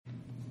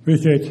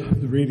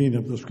Appreciate the reading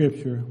of the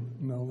scripture,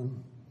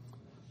 Melvin.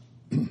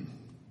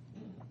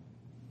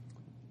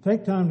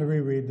 Take time to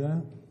reread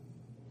that.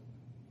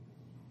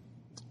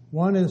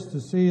 One is to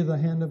see the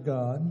hand of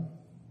God.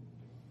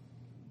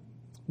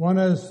 One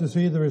is to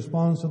see the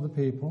response of the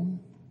people.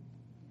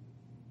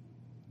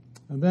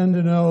 And then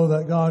to know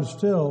that God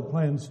still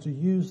plans to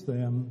use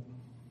them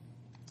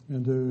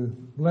and to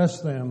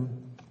bless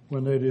them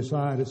when they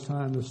decide it's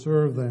time to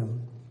serve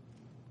them.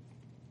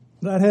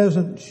 That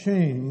hasn't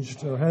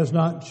changed, or has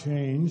not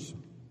changed.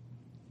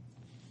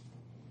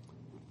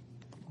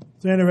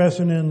 It's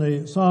interesting in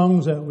the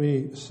songs that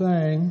we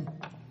sang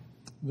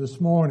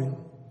this morning.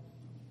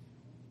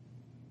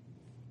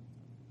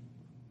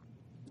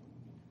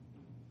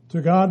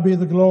 To God be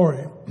the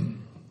glory.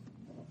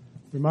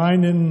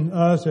 Reminding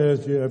us,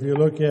 if you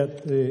look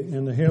at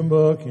in the hymn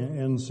book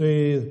and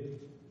see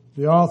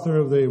the author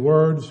of the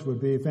words would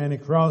be Fanny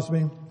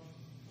Crosby,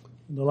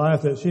 the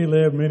life that she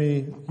lived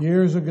many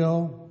years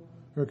ago,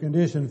 her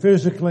condition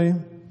physically,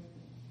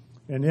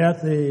 and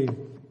yet the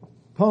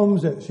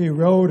poems that she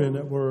wrote and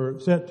that were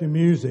set to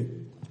music,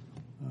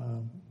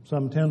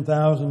 some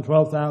 10,000,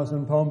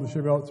 12,000 poems she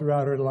wrote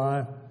throughout her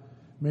life,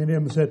 many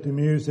of them set to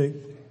music.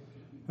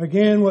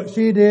 Again, what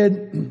she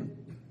did,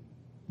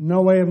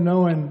 no way of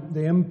knowing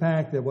the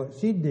impact that what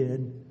she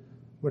did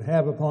would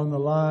have upon the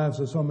lives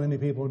of so many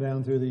people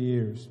down through the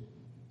years.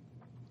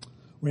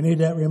 We need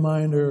that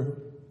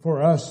reminder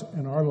for us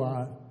in our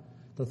life.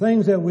 The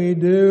things that we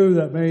do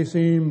that may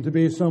seem to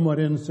be somewhat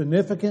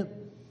insignificant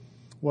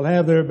will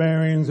have their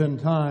bearings in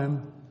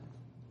time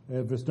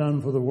if it's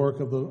done for the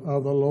work of the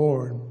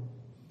Lord.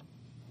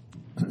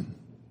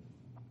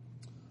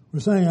 We're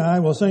saying, I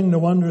will sing the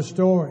wonder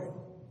story.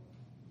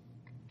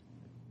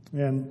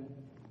 And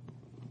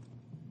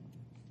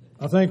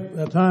I think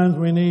at times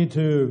we need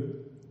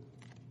to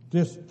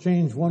just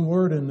change one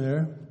word in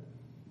there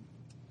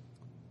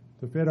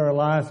to fit our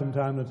life from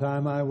time to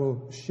time. I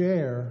will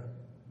share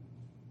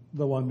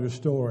the wonder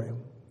story.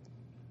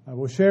 I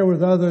will share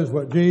with others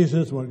what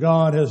Jesus, what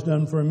God has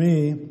done for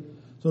me,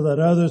 so that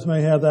others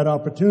may have that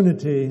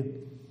opportunity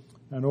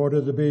in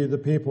order to be the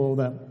people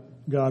that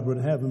God would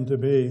have them to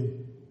be.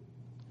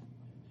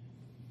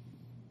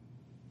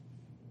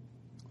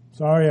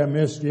 Sorry I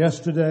missed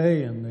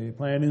yesterday and the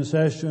planning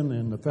session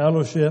and the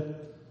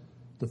fellowship,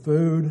 the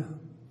food,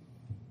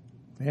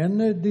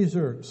 and the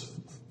desserts.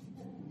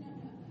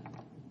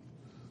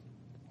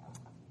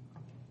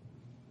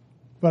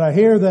 But I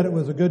hear that it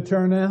was a good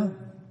turnout.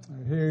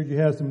 I hear you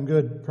have some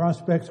good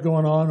prospects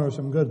going on, or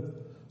some good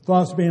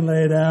thoughts being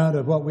laid out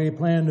of what we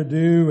plan to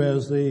do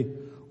as the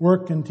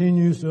work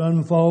continues to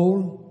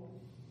unfold.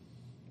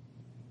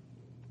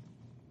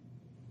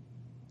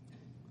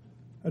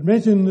 I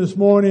mentioned this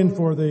morning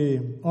for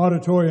the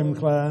auditorium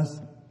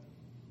class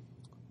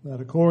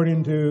that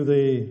according to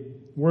the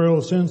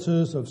World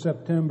Census of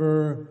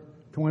September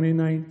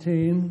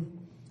 2019,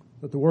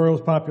 that the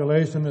world's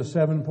population is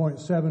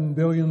 7.7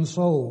 billion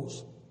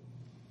souls.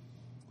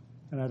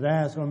 And I'd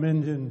ask or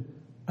mention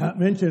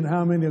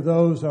how many of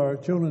those are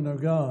children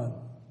of God.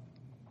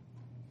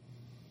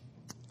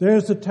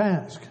 There's the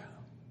task.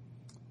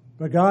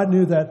 But God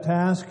knew that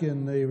task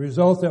and the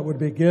result that would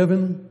be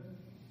given,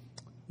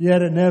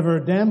 yet it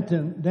never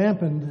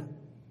dampened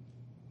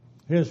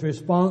His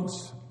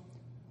response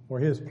or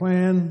His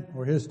plan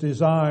or His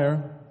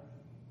desire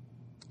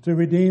to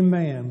redeem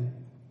man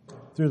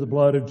through the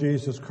blood of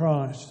Jesus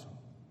Christ.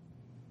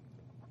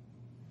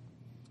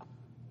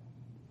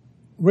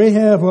 We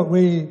have what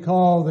we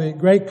call the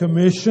Great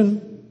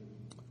Commission,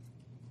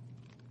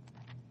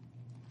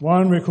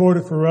 one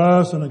recorded for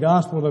us in the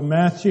Gospel of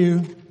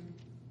Matthew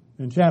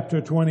in chapter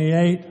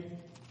 28,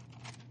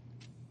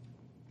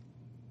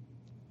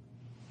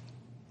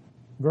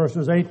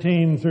 verses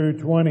 18 through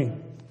 20.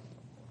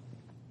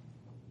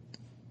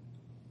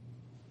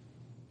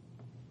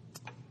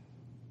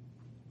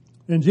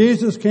 And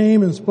Jesus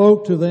came and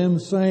spoke to them,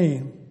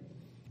 saying,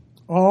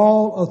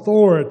 all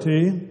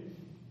authority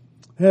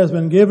has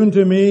been given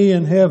to me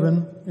in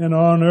heaven and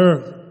on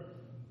earth.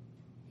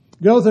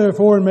 Go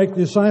therefore and make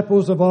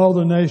disciples of all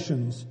the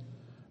nations,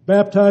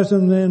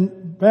 baptizing them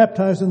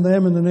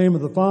in the name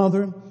of the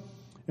Father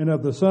and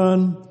of the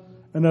Son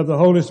and of the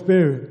Holy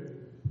Spirit,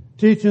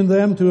 teaching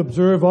them to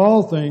observe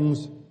all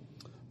things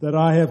that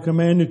I have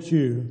commanded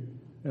you.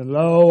 And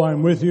lo,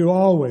 I'm with you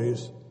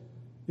always,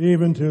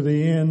 even to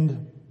the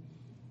end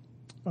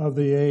of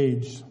the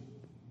age.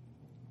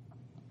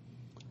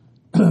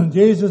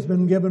 Jesus has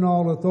been given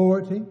all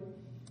authority.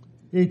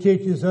 He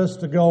teaches us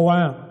to go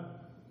out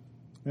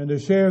and to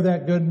share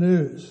that good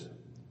news.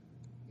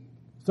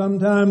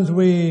 Sometimes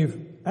we've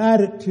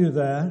added to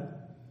that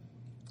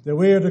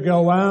we are to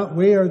go out,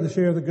 we are to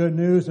share the good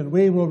news, and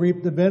we will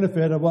reap the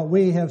benefit of what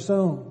we have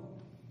sown.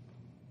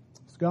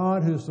 It's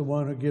God who's the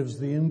one who gives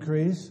the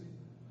increase.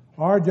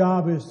 Our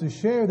job is to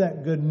share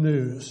that good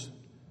news.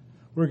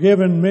 We're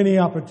given many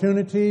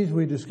opportunities.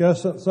 We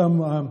discussed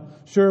some, I'm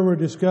sure were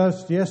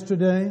discussed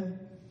yesterday.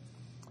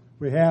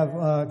 We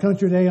have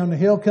Country Day on the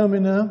Hill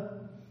coming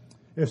up.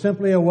 is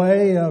simply a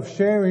way of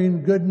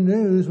sharing good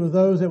news with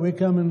those that we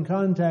come in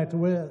contact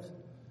with.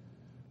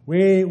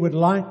 We would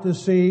like to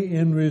see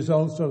end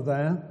results of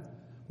that,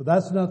 but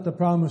that's not the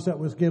promise that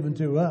was given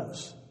to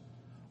us.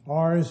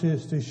 Ours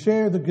is to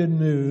share the good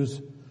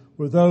news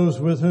with those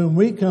with whom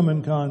we come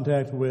in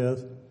contact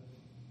with,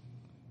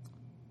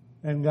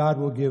 and God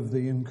will give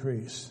the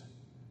increase.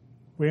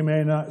 We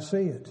may not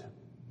see it.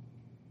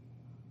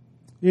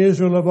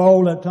 Israel of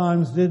old at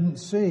times didn't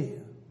see.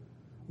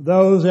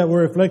 Those that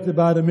were afflicted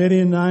by the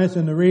Midianites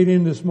in the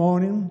reading this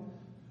morning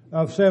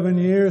of 7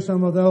 years,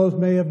 some of those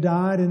may have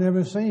died and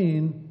never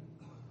seen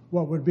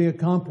what would be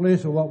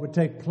accomplished or what would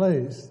take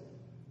place,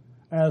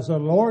 as the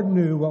Lord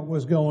knew what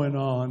was going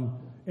on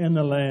in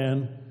the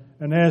land,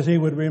 and as He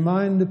would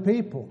remind the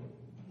people,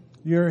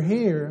 you're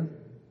here,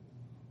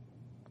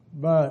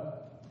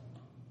 but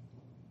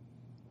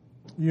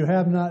you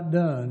have not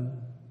done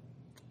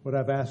what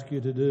I've asked you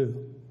to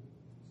do.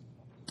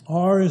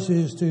 Ours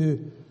is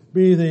to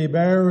be the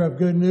bearer of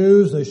good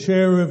news, the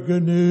sharer of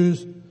good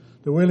news,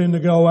 the willing to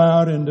go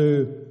out and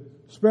to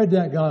spread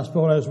that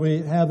gospel as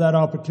we have that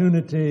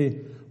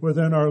opportunity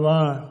within our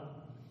life.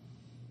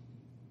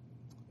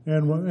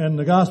 And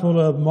the Gospel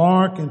of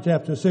Mark in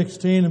chapter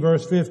 16 and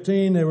verse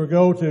 15, they will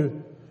go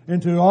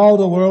into all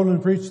the world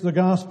and preach the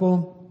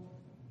gospel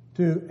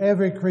to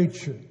every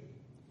creature.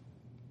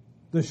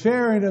 The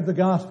sharing of the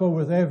gospel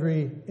with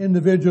every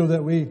individual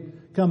that we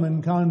come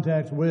in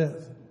contact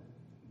with.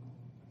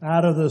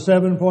 Out of the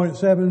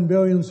 7.7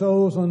 billion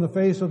souls on the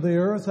face of the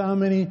earth, how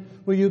many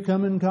will you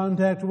come in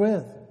contact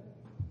with?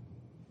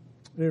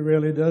 It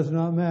really does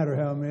not matter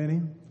how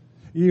many.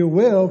 You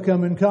will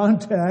come in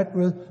contact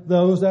with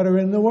those that are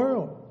in the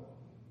world.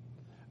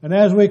 And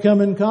as we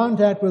come in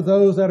contact with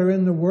those that are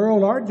in the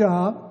world, our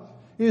job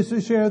is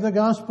to share the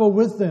gospel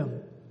with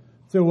them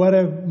through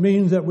whatever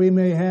means that we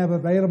may have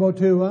available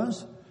to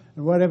us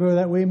and whatever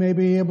that we may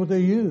be able to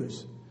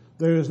use.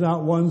 There is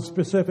not one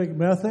specific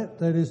method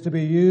that is to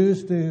be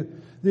used to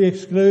the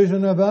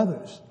exclusion of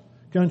others.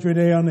 Country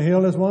Day on the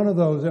Hill is one of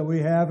those that we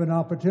have an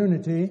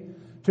opportunity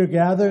to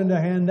gather and to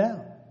hand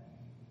out.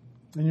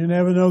 And you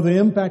never know the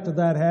impact that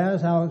that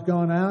has, how it's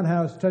gone out,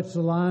 how it's touched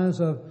the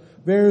lives of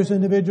various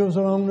individuals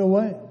along the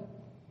way.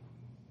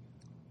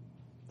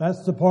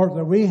 That's the part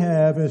that we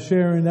have, is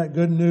sharing that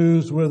good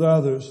news with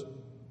others.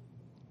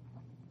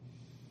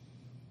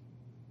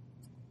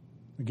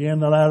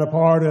 Again, the latter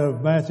part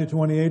of Matthew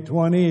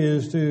 28:20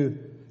 is to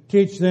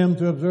teach them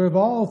to observe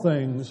all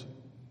things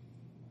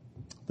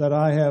that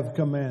I have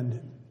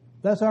commanded.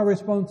 That's our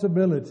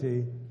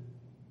responsibility,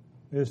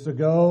 is to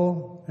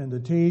go and to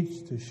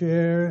teach, to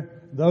share.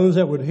 Those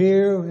that would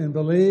hear and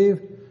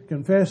believe,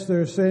 confess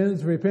their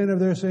sins, repent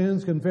of their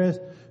sins, confess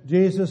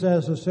Jesus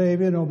as the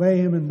Savior, and obey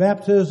Him in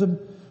baptism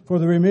for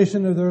the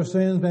remission of their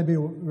sins, may be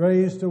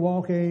raised to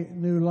walk a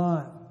new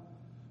life.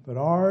 But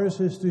ours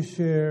is to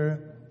share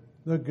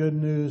the good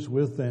news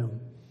with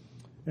them.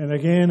 And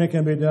again, it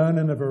can be done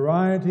in a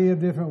variety of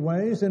different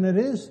ways, and it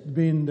is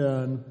being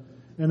done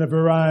in a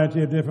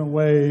variety of different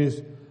ways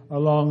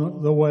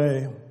along the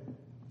way.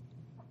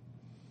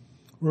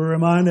 We're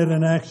reminded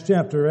in Acts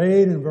chapter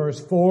 8 and verse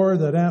 4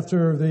 that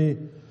after the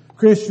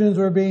Christians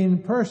were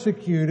being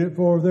persecuted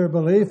for their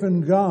belief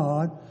in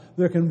God,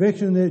 their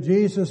conviction that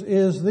Jesus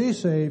is the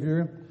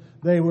Savior,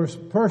 they were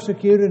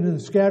persecuted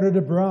and scattered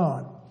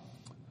abroad.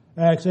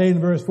 Acts 8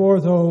 and verse 4,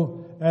 though,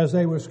 as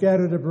they were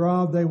scattered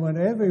abroad, they went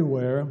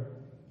everywhere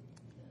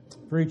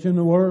preaching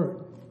the Word.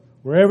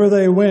 Wherever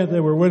they went,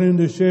 they were willing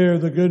to share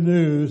the good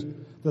news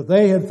that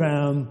they had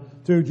found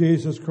through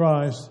Jesus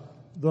Christ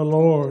the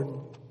Lord.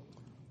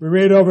 We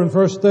read over in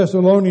 1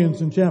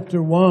 Thessalonians in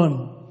chapter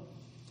 1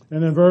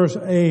 and in verse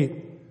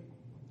 8.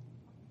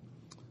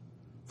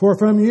 For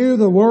from you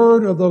the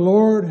word of the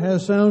Lord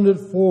has sounded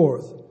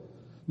forth,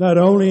 not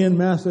only in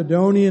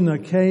Macedonia and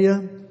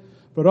Achaia,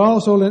 but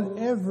also in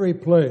every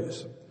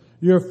place.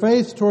 Your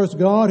faith towards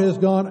God has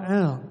gone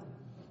out,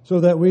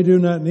 so that we do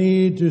not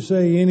need to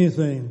say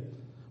anything.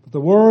 But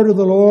the word of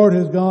the Lord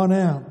has gone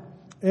out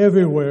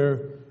everywhere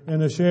in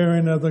the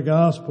sharing of the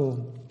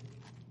gospel.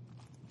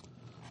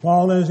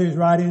 Paul, as he's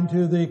writing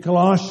to the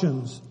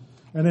Colossians,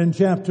 and in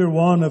chapter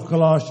 1 of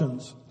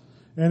Colossians,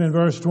 and in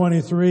verse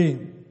 23,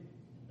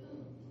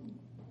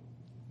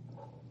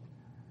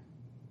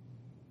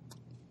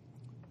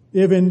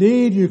 if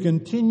indeed you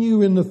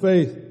continue in the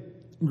faith,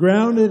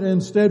 grounded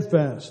and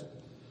steadfast,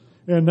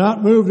 and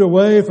not moved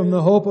away from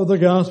the hope of the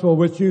gospel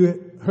which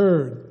you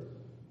heard,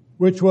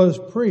 which was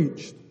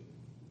preached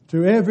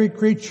to every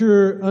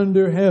creature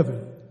under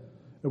heaven,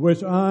 of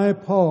which I,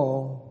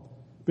 Paul,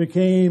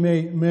 became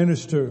a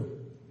minister.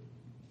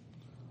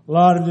 A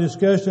lot of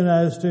discussion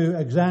as to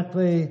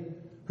exactly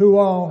who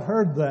all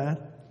heard that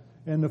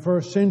in the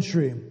first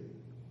century.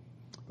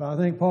 But I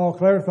think Paul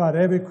clarified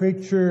every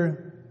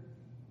creature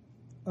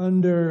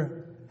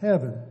under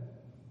heaven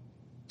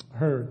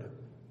heard.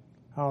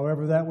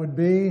 However that would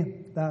be,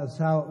 that's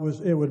how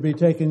it would be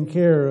taken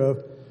care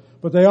of.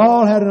 But they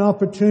all had an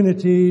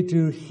opportunity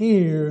to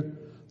hear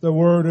the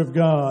Word of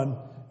God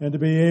and to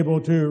be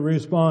able to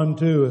respond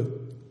to it.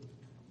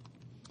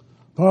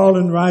 Paul,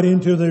 in writing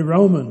to the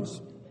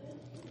Romans,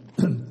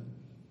 and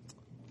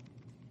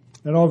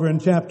over in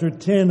chapter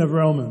 10 of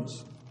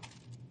Romans,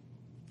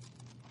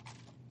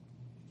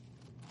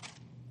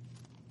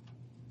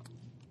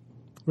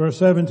 verse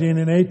 17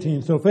 and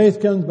 18. So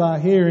faith comes by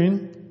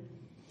hearing,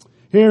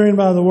 hearing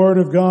by the word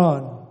of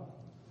God.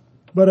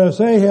 But I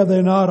say, have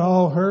they not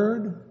all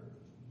heard?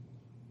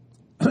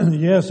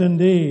 Yes,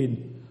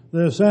 indeed.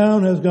 The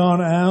sound has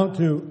gone out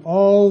to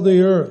all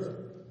the earth,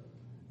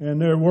 and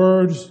their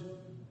words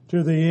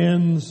to the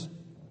ends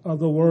of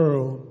the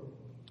world.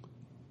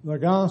 The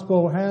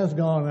gospel has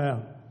gone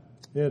out.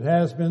 It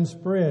has been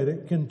spread.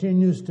 It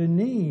continues to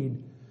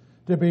need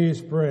to be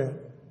spread.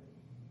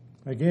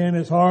 Again,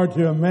 it's hard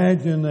to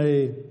imagine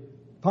a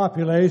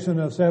population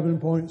of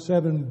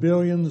 7.7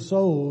 billion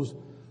souls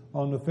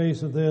on the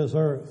face of this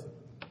earth.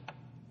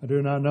 I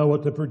do not know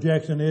what the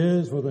projection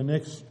is for the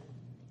next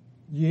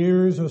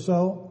years or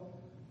so,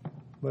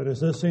 but as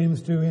this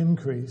seems to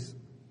increase,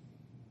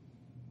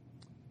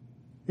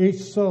 each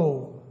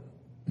soul,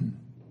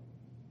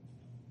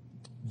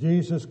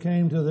 Jesus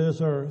came to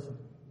this earth,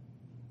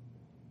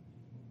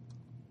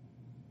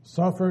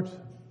 suffered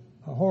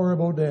a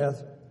horrible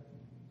death,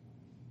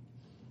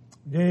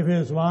 gave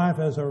his life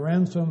as a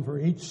ransom for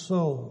each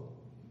soul,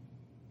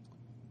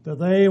 that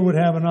they would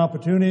have an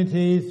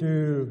opportunity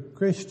through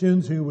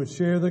Christians who would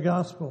share the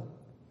gospel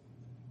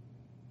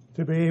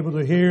to be able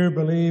to hear,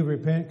 believe,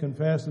 repent,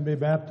 confess, and be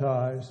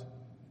baptized,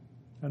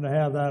 and to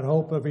have that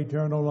hope of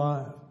eternal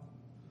life,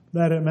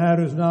 that it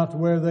matters not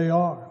where they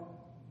are.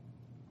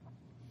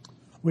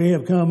 We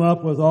have come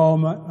up with all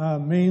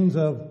means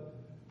of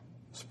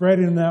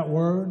spreading that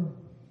word.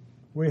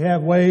 We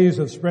have ways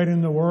of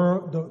spreading the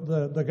word,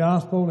 the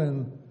gospel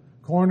in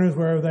corners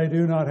where they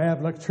do not have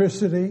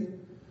electricity.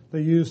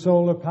 They use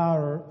solar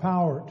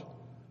powered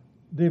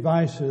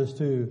devices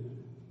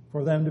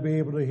for them to be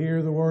able to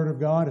hear the word of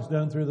God. It's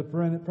done through the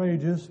printed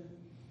pages.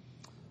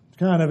 It's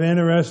kind of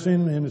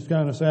interesting, and it's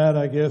kind of sad,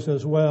 I guess,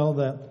 as well,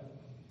 that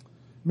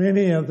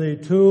many of the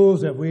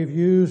tools that we've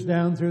used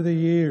down through the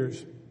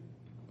years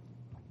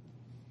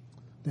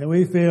that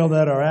we feel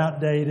that are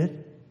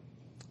outdated,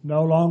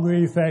 no longer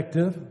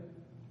effective,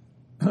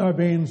 are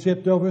being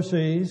shipped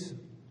overseas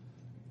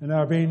and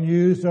are being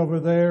used over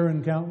there,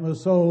 and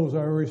countless souls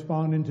are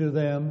responding to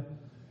them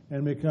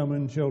and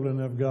becoming children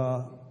of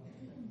God.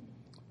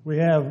 We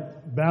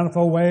have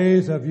bountiful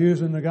ways of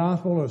using the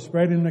gospel, of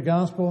spreading the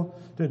gospel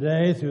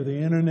today through the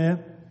internet,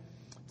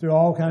 through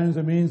all kinds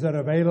of means that are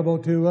available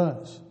to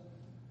us.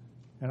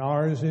 And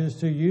ours is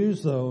to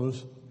use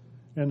those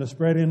in the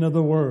spreading of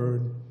the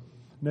word,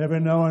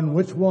 never knowing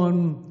which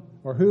one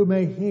or who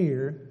may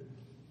hear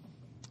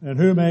and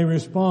who may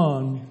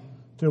respond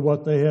to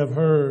what they have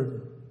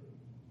heard.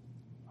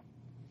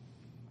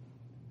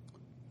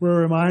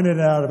 We're reminded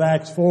out of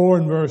Acts 4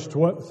 and verse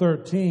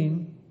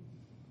 13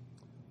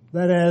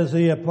 that as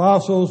the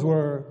apostles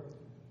were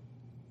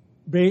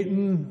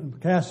beaten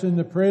and cast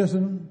into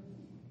prison,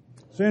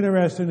 it's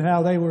interesting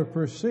how they were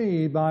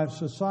perceived by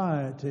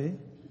society,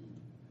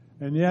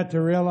 and yet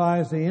to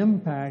realize the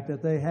impact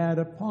that they had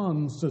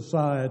upon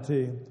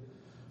society.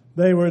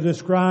 They were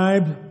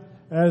described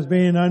as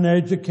being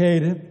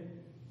uneducated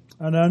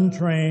and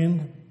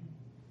untrained.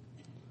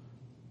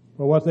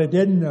 But what they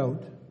did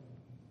note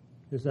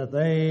is that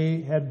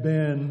they had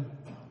been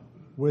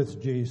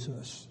with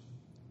Jesus.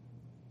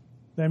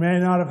 They may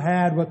not have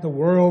had what the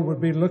world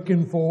would be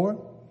looking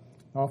for.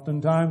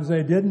 Oftentimes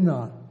they did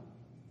not.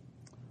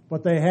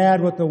 But they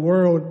had what the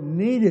world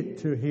needed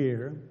to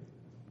hear,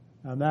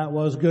 and that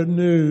was good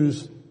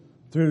news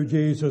through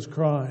Jesus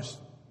Christ.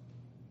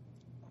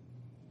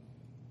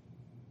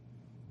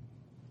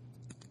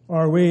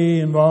 Are we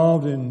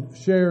involved in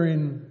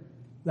sharing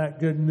that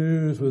good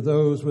news with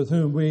those with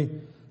whom we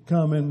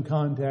come in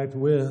contact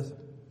with?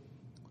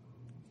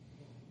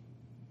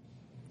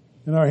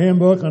 In our hymn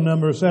book on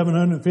number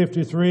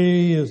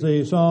 753 is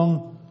the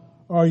song,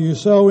 "Are You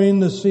Sowing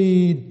the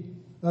Seed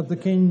of the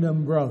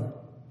Kingdom, Brother?"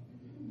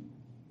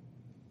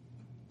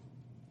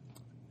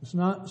 It's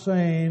not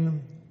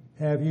saying,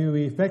 have you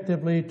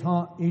effectively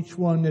taught each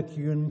one that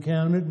you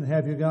encountered, and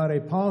have you got a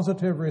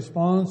positive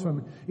response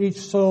from each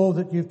soul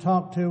that you've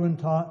talked to and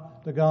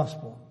taught the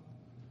gospel?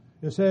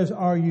 It says,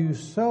 are you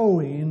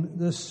sowing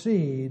the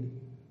seed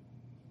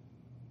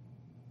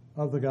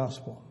of the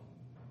gospel?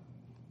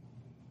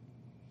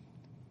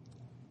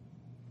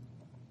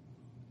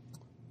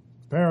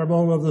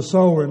 Parable of the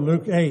sower in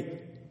Luke 8,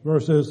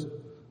 verses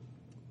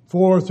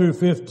 4 through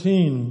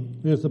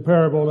 15 is the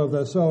parable of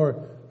the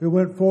sower who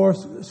went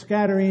forth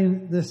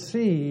scattering the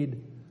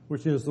seed,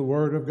 which is the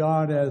word of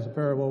God, as the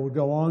parable would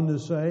go on to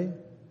say.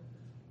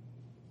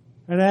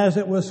 And as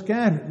it was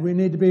scattered, we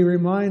need to be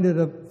reminded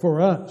of,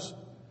 for us,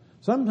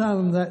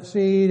 sometimes that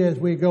seed, as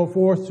we go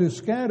forth to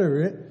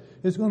scatter it,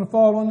 is going to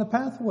fall on the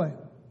pathway.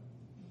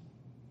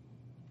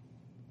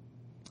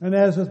 And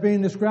as it's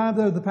being described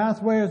there, the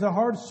pathway is a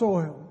hard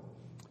soil.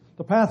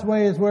 The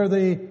pathway is where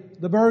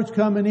the birds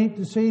come and eat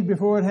the seed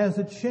before it has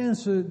a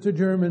chance to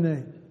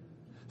germinate.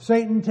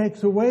 Satan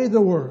takes away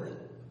the word.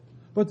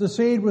 But the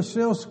seed was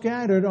still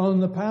scattered on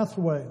the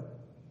pathway.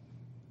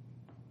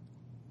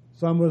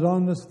 Some was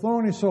on the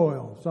thorny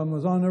soil. Some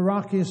was on the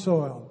rocky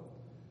soil.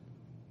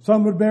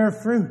 Some would bear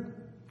fruit.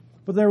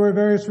 But there were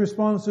various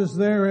responses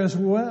there as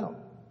well.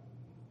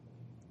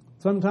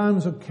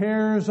 Sometimes the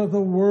cares of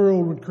the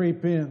world would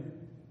creep in.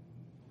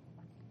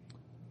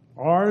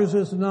 Ours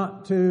is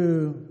not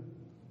to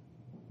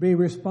be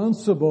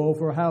responsible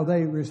for how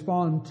they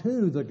respond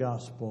to the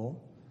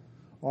gospel.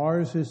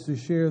 Ours is to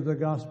share the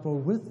gospel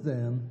with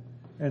them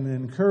and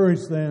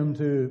encourage them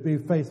to be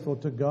faithful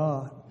to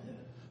God.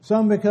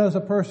 Some, because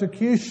of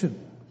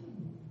persecution,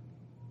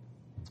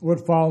 would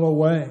fall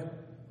away.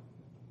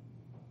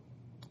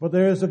 But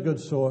there is a good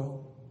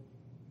soil,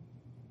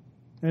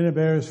 and it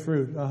bears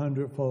fruit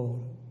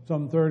 100-fold.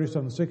 Some 30,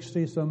 some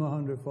 60, some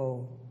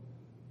 100-fold.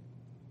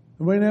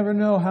 And we never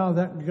know how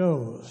that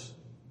goes.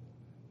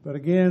 But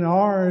again,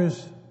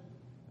 ours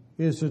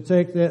is to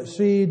take that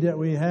seed that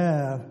we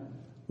have,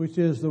 which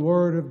is the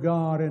Word of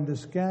God, and to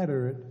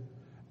scatter it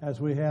as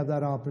we have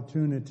that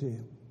opportunity.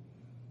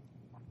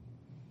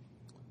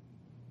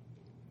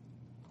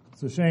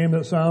 It's a shame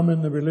that some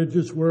in the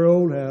religious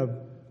world have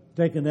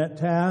taken that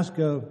task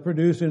of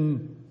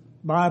producing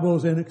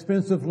Bibles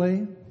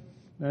inexpensively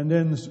and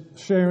then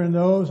sharing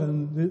those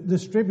and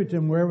distribute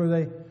them wherever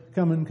they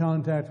come in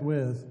contact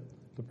with.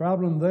 The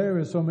problem there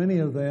is so many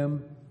of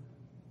them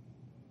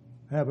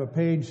have a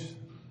page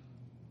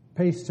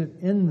pasted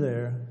in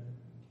there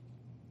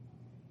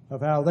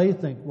of how they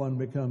think one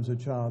becomes a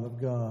child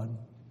of God.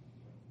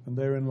 And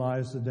therein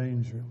lies the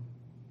danger.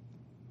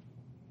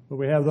 But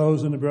we have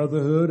those in the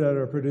Brotherhood that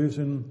are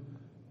producing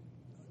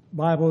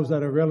Bibles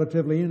that are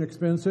relatively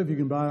inexpensive. You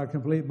can buy a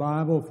complete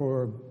Bible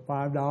for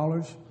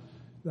 $5.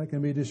 That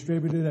can be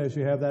distributed as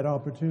you have that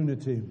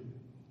opportunity.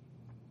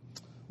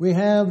 We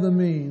have the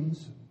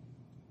means.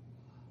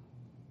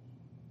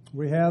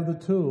 We have the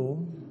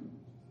tool.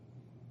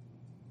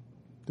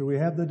 Do we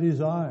have the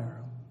desire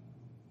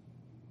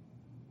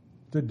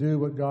to do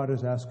what God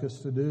has asked us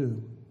to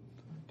do?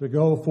 To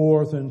go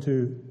forth and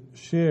to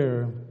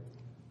share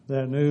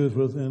that news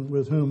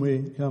with whom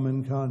we come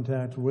in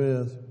contact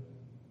with.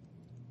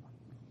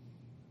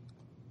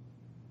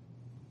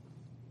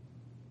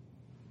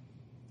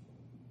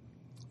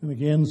 And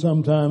again,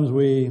 sometimes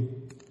we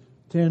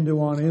tend to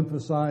want to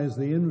emphasize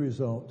the end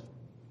result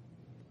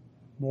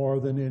more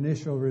than the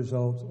initial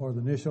result or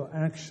the initial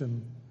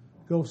action.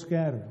 Go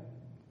scatter.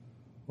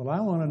 Well, I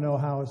want to know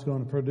how it's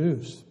going to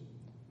produce.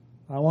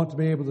 I want to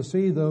be able to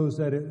see those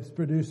that it's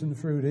producing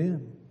fruit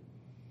in.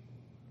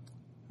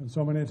 And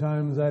so many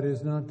times that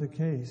is not the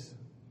case.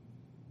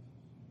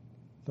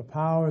 The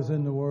power is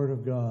in the Word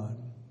of God.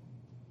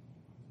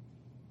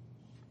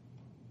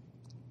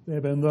 There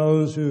have been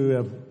those who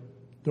have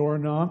door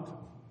knocked,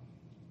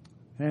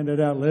 handed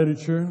out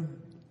literature,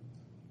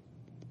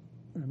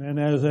 and then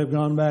as they've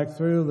gone back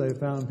through, they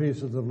found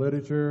pieces of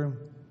literature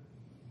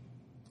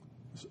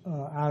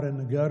out in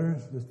the gutter,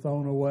 just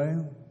thrown away.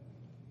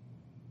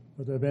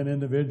 But there have been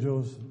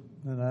individuals,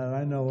 and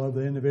I know of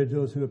the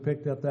individuals who have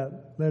picked up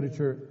that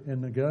literature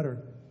in the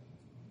gutter,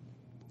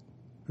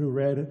 who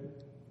read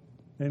it,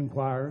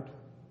 inquired,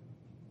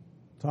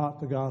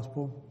 taught the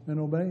gospel, and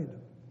obeyed.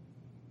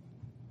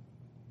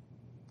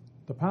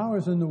 The power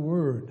is in the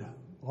Word.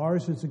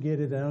 Ours is to get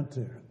it out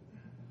there.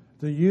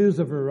 To use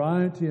a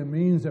variety of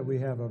means that we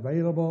have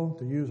available,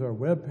 to use our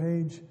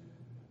webpage,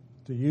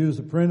 to use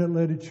the printed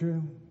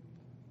literature,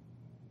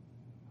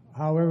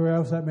 however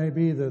else that may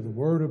be, the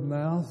word of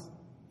mouth,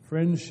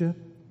 friendship,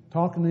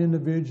 talking to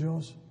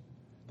individuals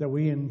that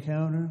we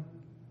encounter,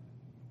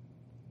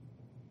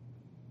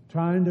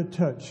 trying to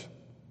touch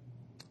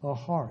a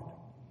heart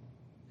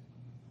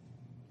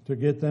to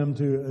get them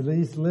to at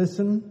least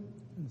listen.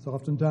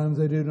 Oftentimes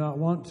they do not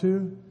want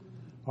to.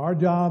 Our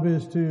job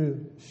is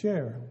to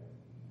share.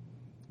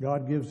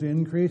 God gives the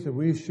increase. If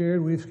we've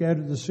shared, we've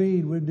scattered the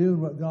seed, we're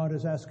doing what God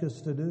has asked us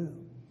to do.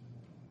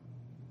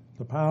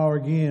 The power,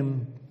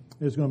 again,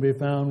 is going to be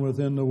found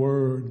within the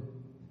Word.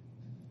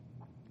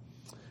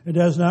 It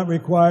does not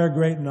require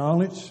great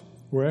knowledge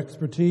or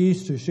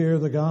expertise to share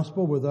the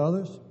gospel with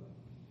others.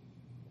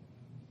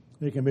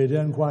 It can be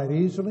done quite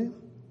easily,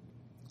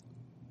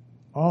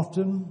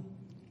 often,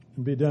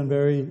 and be done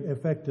very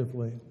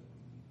effectively.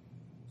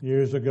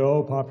 Years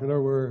ago,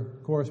 popular were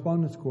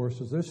correspondence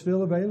courses. They're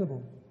still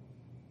available.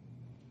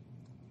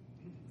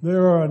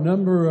 There are a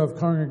number of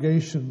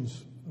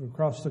congregations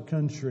across the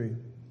country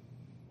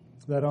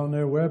that on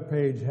their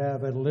webpage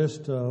have a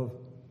list of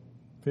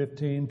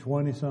 15,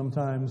 20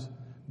 sometimes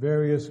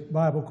various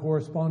Bible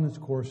correspondence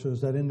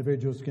courses that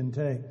individuals can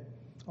take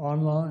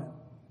online.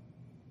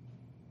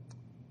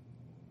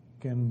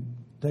 Can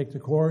take the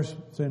course,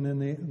 send in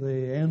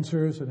the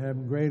answers and have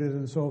them graded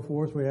and so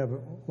forth. We have a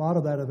lot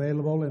of that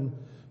available in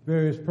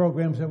various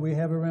programs that we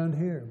have around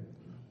here.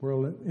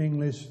 World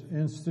English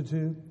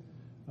Institute,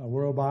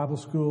 World Bible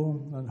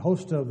School, and a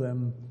host of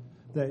them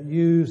that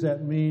use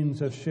that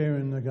means of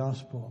sharing the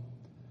gospel.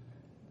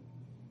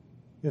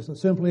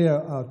 It's simply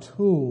a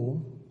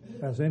tool,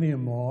 as any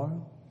more,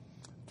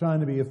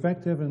 trying to be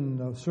effective in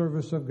the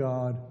service of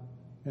God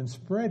and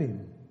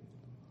spreading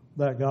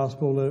that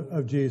gospel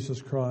of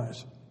Jesus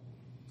Christ.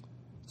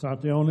 It's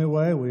not the only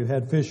way. We've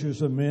had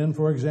fishers of men,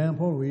 for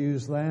example. We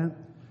use that.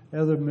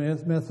 Other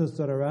methods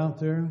that are out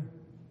there.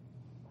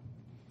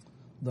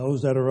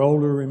 Those that are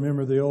older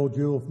remember the old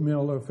Jewel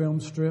Miller film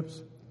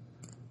strips.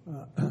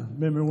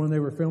 Remember when they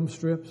were film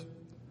strips?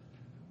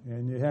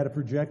 And you had a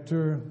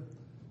projector,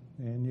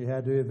 and you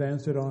had to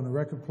advance it on a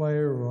record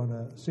player or on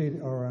a CD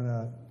or on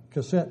a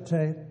cassette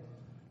tape.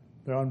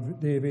 They're on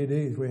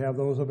DVDs. We have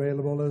those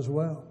available as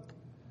well.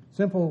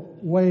 Simple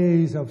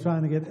ways of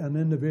trying to get an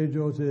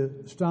individual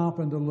to stop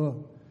and to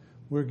look.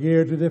 We're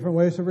geared to different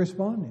ways of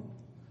responding.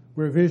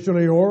 We're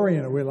visually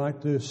oriented. We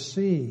like to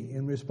see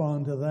and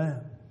respond to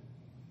that.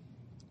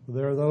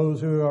 There are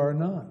those who are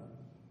not,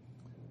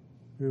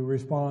 who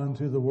respond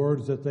to the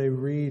words that they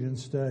read and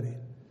study.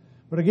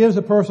 But it gives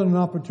a person an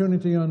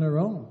opportunity on their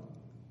own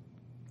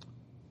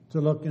to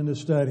look and to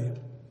study.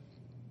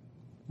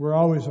 We're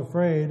always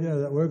afraid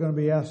that we're going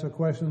to be asked a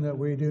question that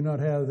we do not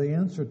have the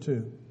answer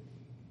to.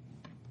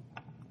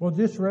 Well,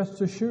 just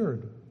rest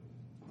assured.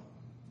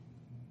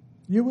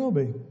 You will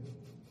be.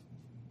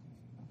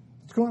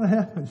 It's going to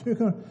happen. You're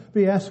going to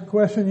be asked a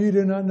question you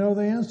do not know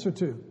the answer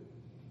to.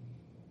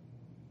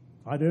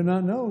 I do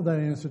not know the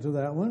answer to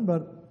that one,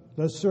 but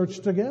let's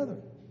search together.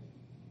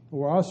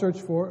 We'll search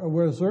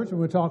and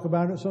we'll talk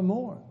about it some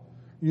more.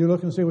 You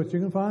look and see what you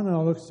can find, and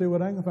I'll look and see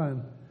what I can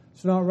find.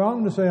 It's not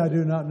wrong to say I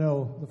do not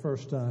know the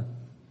first time.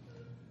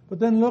 But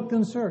then look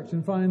and search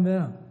and find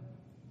out.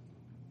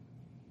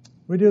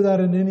 We do that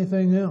in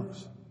anything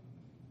else.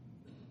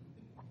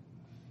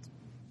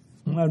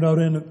 I've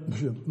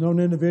known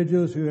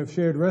individuals who have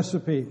shared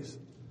recipes.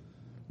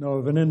 Know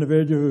of an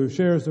individual who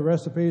shares the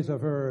recipes of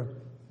her,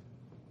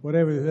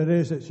 whatever it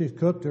is that she's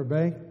cooked or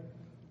baked.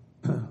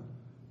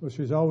 But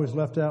she's always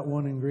left out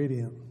one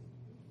ingredient.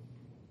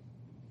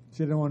 She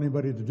didn't want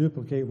anybody to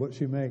duplicate what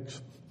she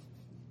makes.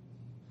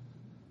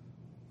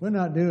 We're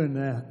not doing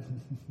that.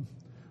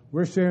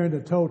 We're sharing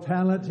the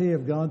totality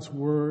of God's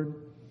Word,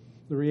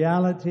 the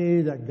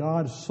reality that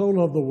God so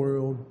loved the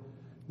world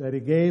that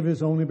He gave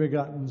His only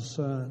begotten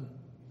Son.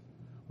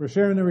 We're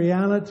sharing the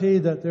reality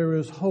that there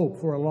is hope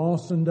for a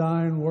lost and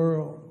dying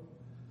world,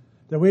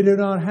 that we do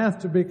not have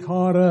to be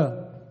caught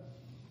up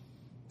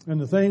in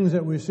the things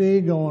that we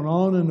see going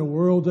on in the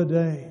world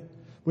today.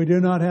 We do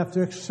not have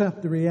to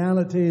accept the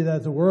reality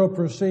that the world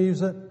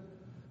perceives it,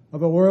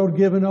 of a world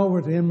given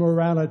over to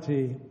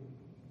immorality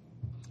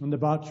and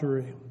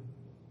debauchery.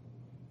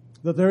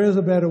 That there is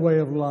a better way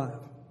of life.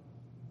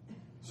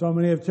 So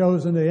many have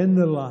chosen to end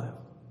their life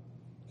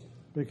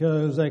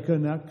because they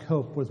could not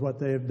cope with what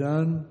they have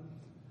done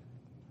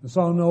and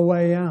saw no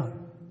way out.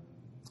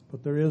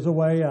 But there is a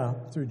way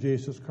out through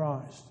Jesus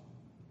Christ.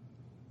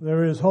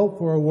 There is hope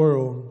for a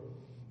world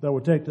that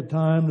will take the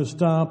time to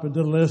stop and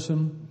to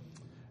listen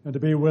and to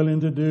be willing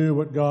to do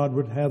what God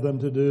would have them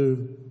to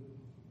do.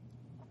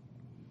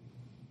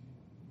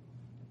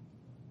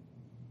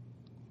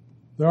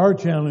 There are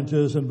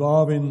challenges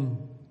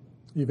involving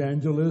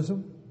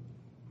evangelism.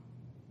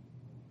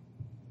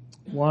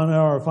 One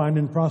are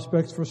finding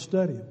prospects for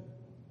study.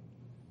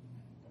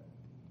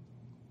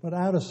 But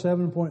out of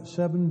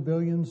 7.7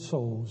 billion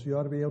souls, you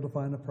ought to be able to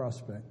find a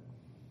prospect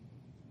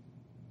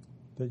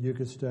that you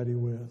could study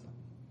with.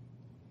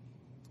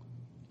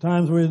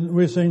 Times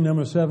we sing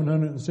number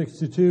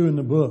 762 in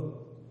the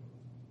book.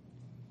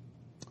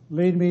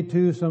 Lead me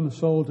to some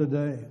soul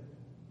today.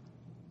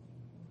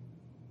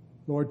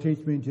 Lord, teach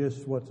me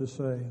just what to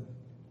say.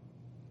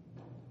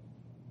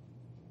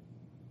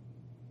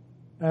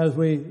 As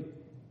we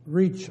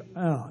reach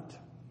out,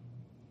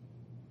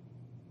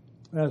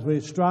 as we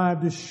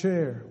strive to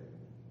share,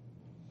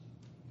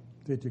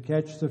 did you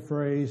catch the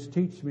phrase,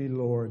 teach me,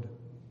 Lord,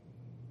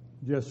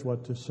 just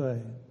what to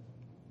say?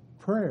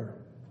 Prayer.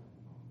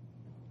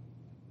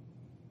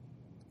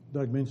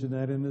 Doug mentioned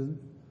that in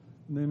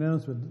the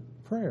announcement.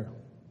 Prayer.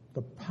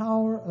 The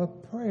power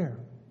of prayer.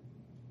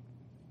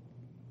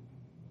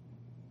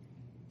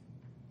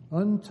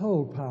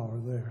 Untold power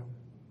there.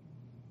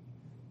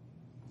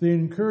 The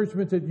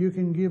encouragement that you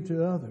can give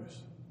to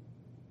others.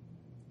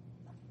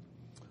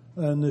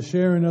 And the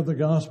sharing of the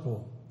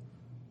gospel.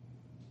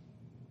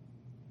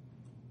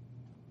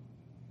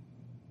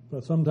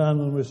 But sometimes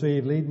when we say,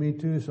 lead me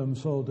to some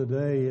soul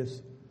today,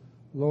 it's,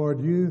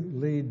 Lord, you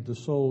lead the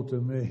soul to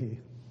me.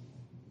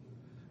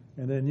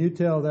 And then you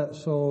tell that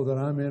soul that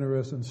I'm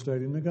interested in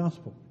studying the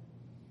gospel.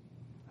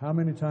 How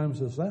many times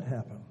does that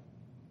happen?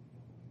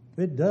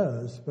 It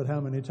does, but how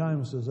many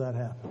times does that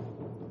happen?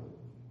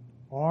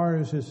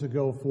 Ours is to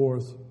go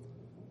forth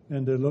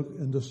and to look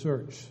and to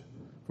search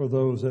for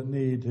those that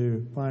need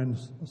to find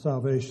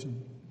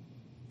salvation.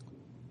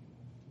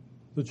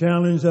 The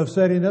challenge of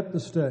setting up the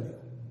study.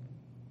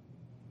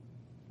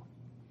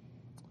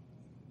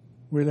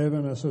 We live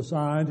in a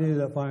society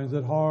that finds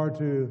it hard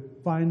to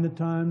find the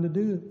time to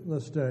do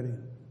the study.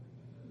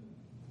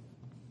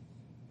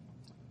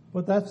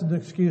 But that's an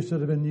excuse that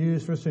has been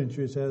used for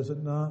centuries, has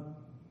it not?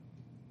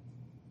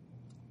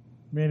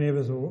 Many of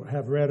us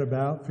have read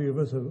about, few of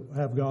us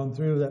have gone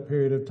through that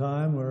period of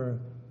time where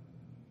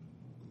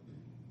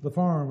the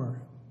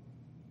farmer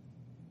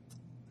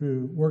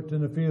who worked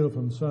in the field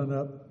from sun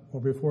up or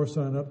before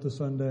sun up to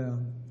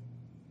sundown.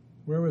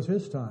 Where was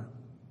his time?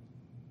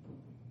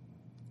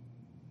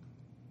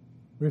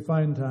 We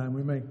find time,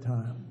 we make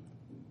time.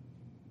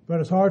 But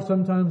it's hard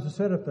sometimes to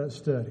set up that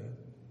study.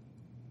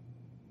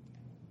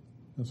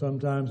 And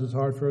sometimes it's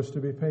hard for us to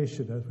be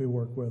patient as we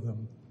work with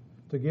them,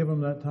 to give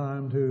them that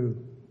time to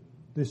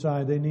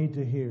decide they need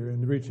to hear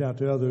and to reach out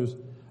to others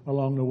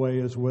along the way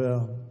as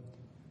well.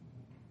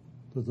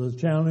 So there's a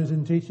challenge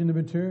in teaching the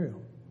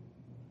material.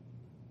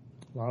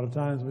 A lot of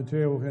times the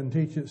material can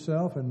teach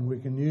itself and we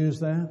can use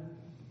that.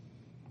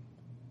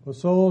 But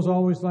souls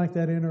always like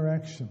that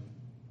interaction.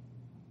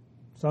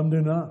 Some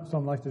do not.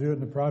 Some like to do it in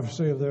the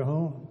privacy of their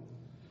home.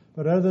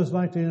 But others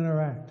like to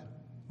interact.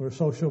 We're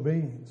social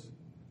beings.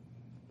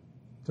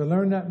 To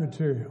learn that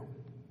material.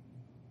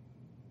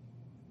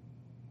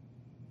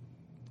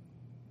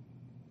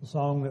 The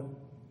song that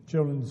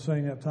children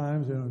sing at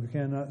times, if you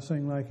cannot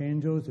sing like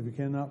angels, if you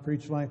cannot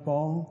preach like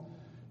Paul,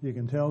 you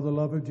can tell the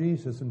love of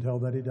Jesus and tell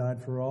that He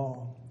died for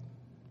all.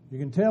 You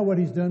can tell what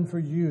He's done for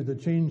you, the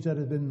change that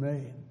has been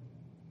made.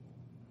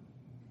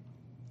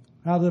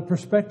 How the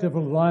perspective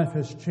of life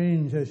has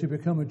changed as you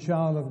become a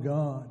child of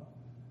God.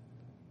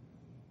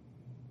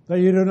 That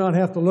you do not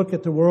have to look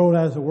at the world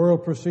as the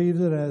world perceives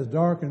it, as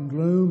dark and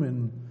gloom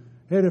and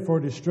headed for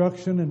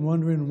destruction and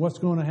wondering what's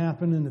going to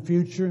happen in the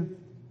future.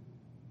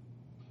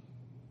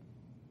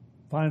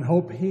 Find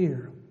hope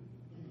here.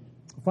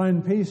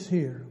 Find peace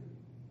here.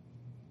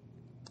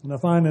 And I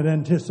find an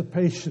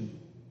anticipation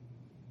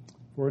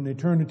for an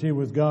eternity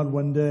with God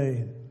one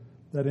day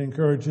that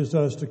encourages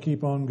us to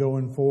keep on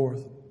going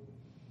forth.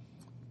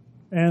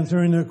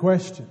 Answering their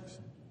questions.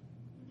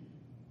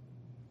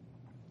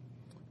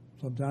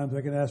 Sometimes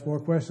they can ask more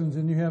questions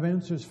than you have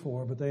answers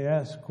for, but they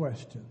ask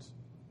questions.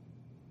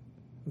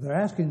 But they're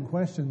asking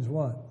questions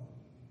what?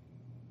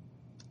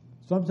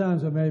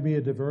 Sometimes it may be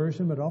a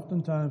diversion, but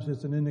oftentimes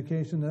it's an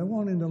indication they're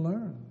wanting to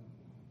learn.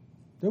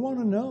 They want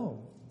to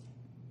know.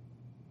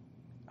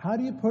 How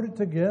do you put it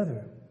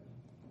together?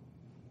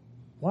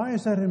 Why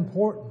is that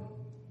important?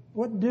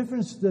 What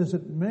difference does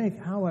it make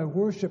how I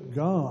worship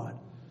God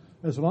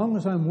as long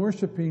as I'm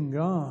worshiping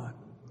God?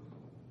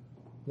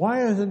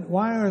 Why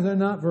are there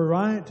not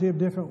variety of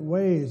different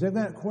ways? They've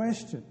got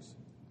questions.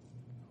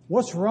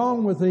 What's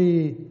wrong with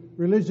the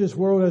religious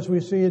world as we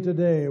see it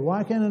today?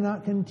 Why can it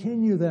not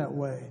continue that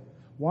way?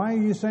 Why are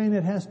you saying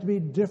it has to be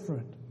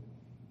different?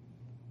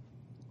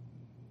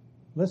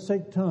 Let's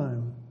take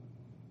time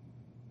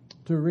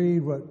to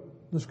read what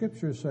the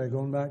Scriptures say,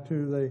 going back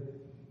to the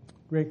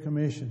Great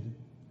Commission.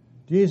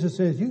 Jesus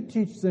says, you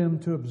teach them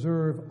to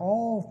observe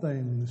all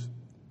things,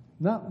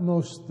 not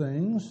most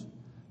things,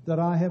 that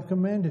I have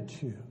commanded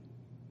you.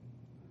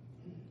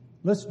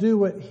 Let's do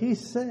what He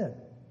said.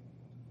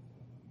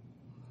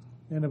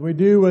 And if we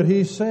do what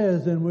He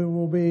says, then we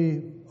will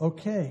be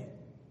okay.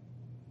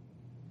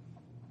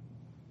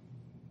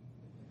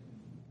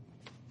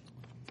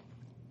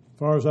 As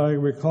far as I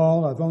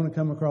recall, I've only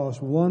come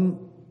across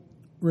one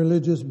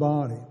religious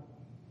body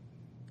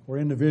or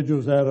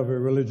individuals out of a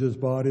religious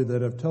body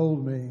that have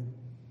told me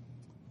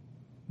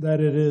that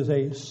it is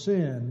a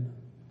sin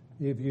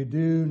if you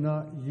do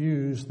not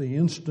use the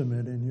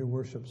instrument in your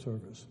worship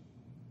service.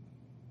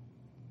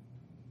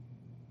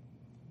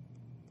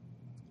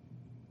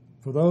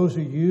 For those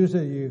who use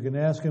it, you can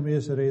ask them,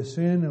 is it a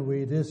sin if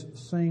we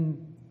just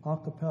sing a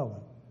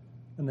cappella?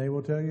 And they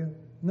will tell you,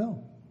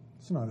 no,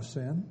 it's not a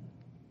sin.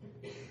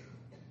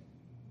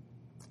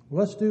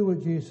 Let's do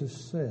what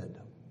Jesus said.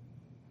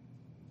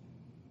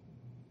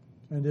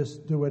 And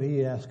just do what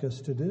He asked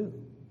us to do.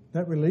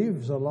 That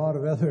relieves a lot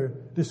of other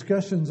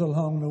discussions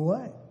along the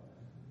way.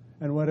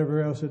 And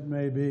whatever else it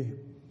may be.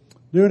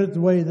 Doing it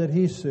the way that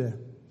He said.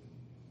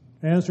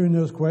 Answering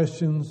those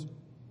questions.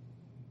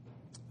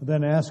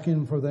 Then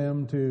asking for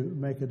them to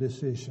make a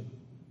decision.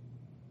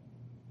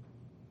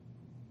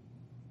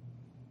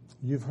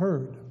 You've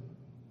heard.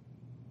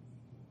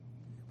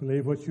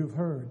 Believe what you've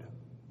heard.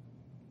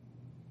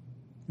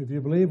 If you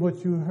believe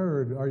what you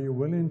heard, are you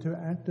willing to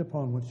act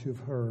upon what you've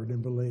heard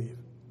and believe?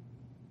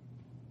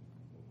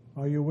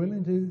 Are you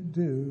willing to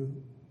do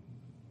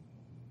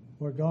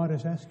what God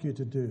has asked you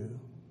to do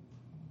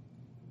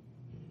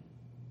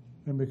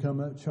and become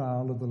a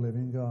child of the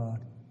living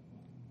God?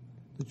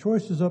 The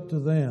choice is up to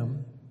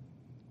them,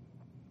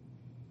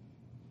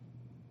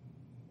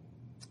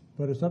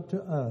 but it's up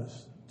to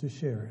us to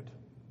share it.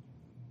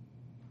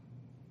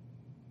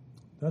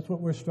 That's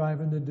what we're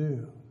striving to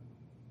do.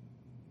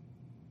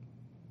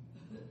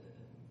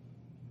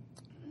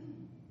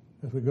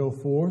 As we go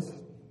forth,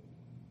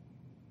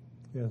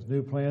 as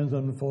new plans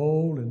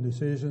unfold and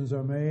decisions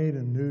are made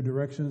and new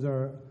directions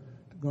are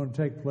going to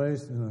take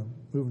place,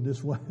 moving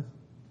this way,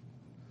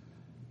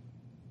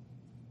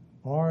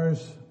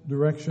 ours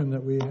direction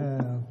that we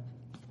have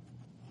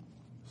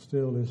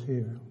still is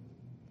here.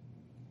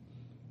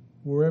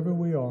 Wherever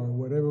we are,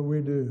 whatever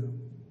we do,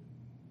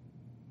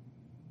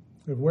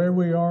 if where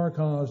we are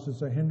caused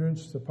is a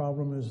hindrance, the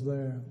problem is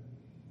there.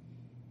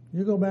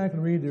 You go back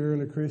and read the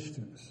early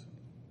Christians.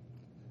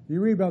 You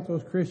read about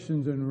those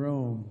Christians in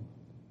Rome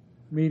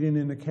meeting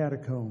in the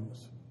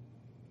catacombs.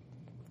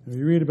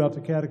 You read about the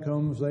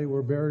catacombs, they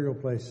were burial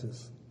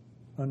places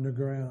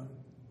underground.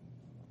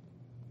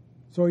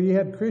 So you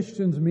had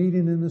Christians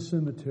meeting in the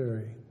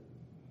cemetery,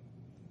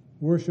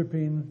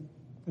 worshiping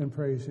and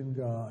praising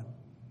God.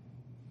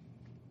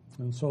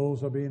 And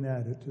souls are being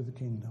added to the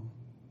kingdom.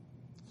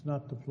 It's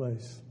not the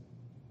place.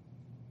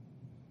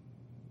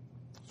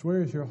 So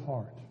where is your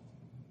heart?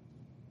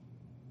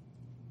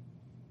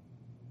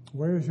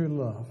 Where is your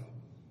love?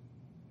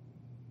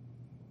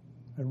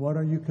 And what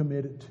are you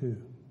committed to?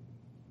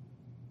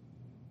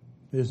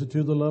 Is it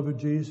to the love of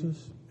Jesus?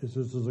 Is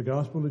it to the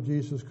gospel of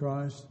Jesus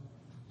Christ?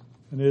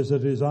 And is a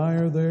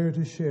desire there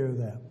to share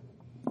that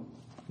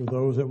with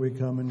those that we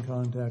come in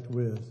contact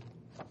with?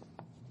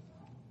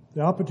 The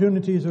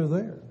opportunities are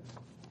there.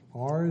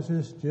 Ours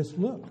is just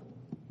look.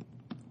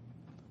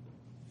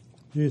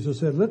 Jesus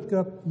said, lift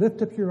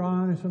up your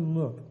eyes and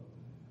look.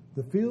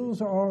 The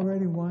fields are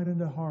already white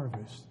unto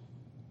harvest.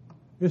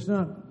 It's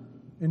not,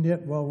 and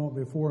yet, well, it won't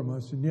be 4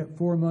 months, and yet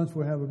 4 months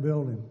we'll have a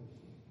building.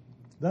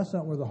 That's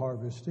not where the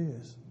harvest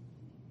is.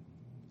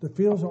 The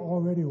fields are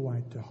already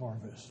white to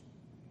harvest.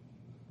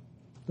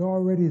 They're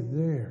already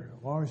there.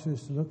 Ours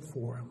is to look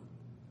for them,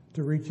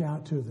 to reach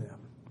out to them,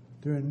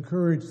 to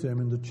encourage them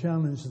and to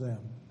challenge them.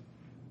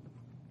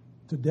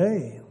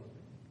 Today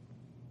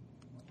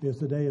is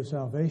the day of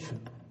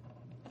salvation.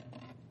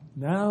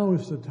 Now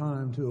is the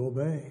time to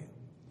obey.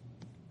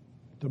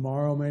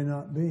 Tomorrow may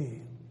not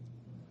be.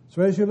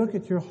 So as you look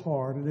at your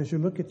heart and as you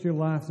look at your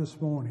life this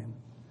morning,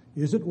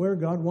 is it where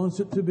God wants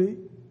it to be?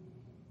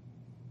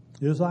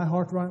 Is thy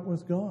heart right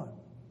with God?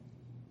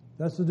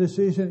 That's the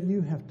decision that you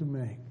have to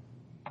make.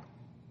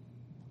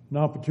 An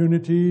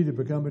opportunity to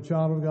become a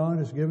child of God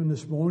is given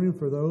this morning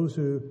for those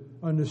who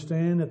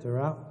understand that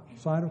they're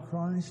outside of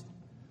Christ,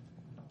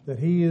 that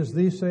He is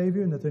the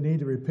Savior, and that they need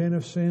to repent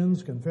of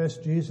sins, confess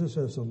Jesus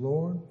as the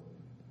Lord,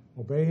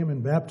 obey Him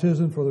in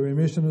baptism for the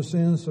remission of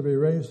sins, to be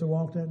raised to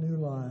walk that new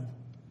life.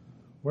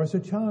 Where's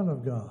a child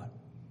of God?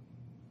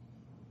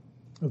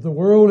 If the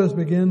world has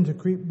begun to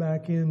creep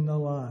back in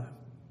alive,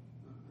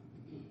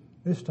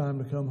 it's time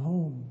to come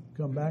home,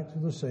 come back to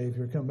the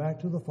Savior, come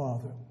back to the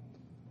Father.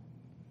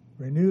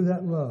 Renew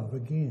that love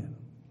again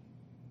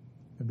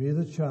and be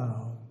the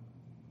child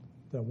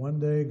that one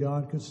day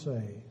God could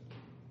say,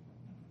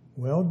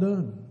 well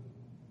done,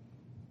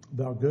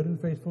 thou good and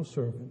faithful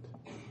servant.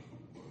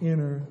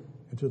 Enter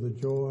into the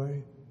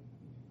joy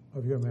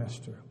of your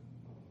master.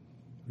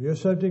 If you're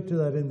subject to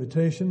that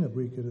invitation, if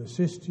we could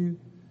assist you,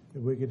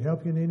 if we could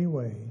help you in any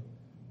way,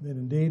 then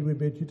indeed we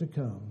bid you to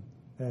come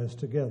as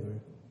together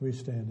we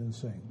stand and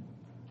sing.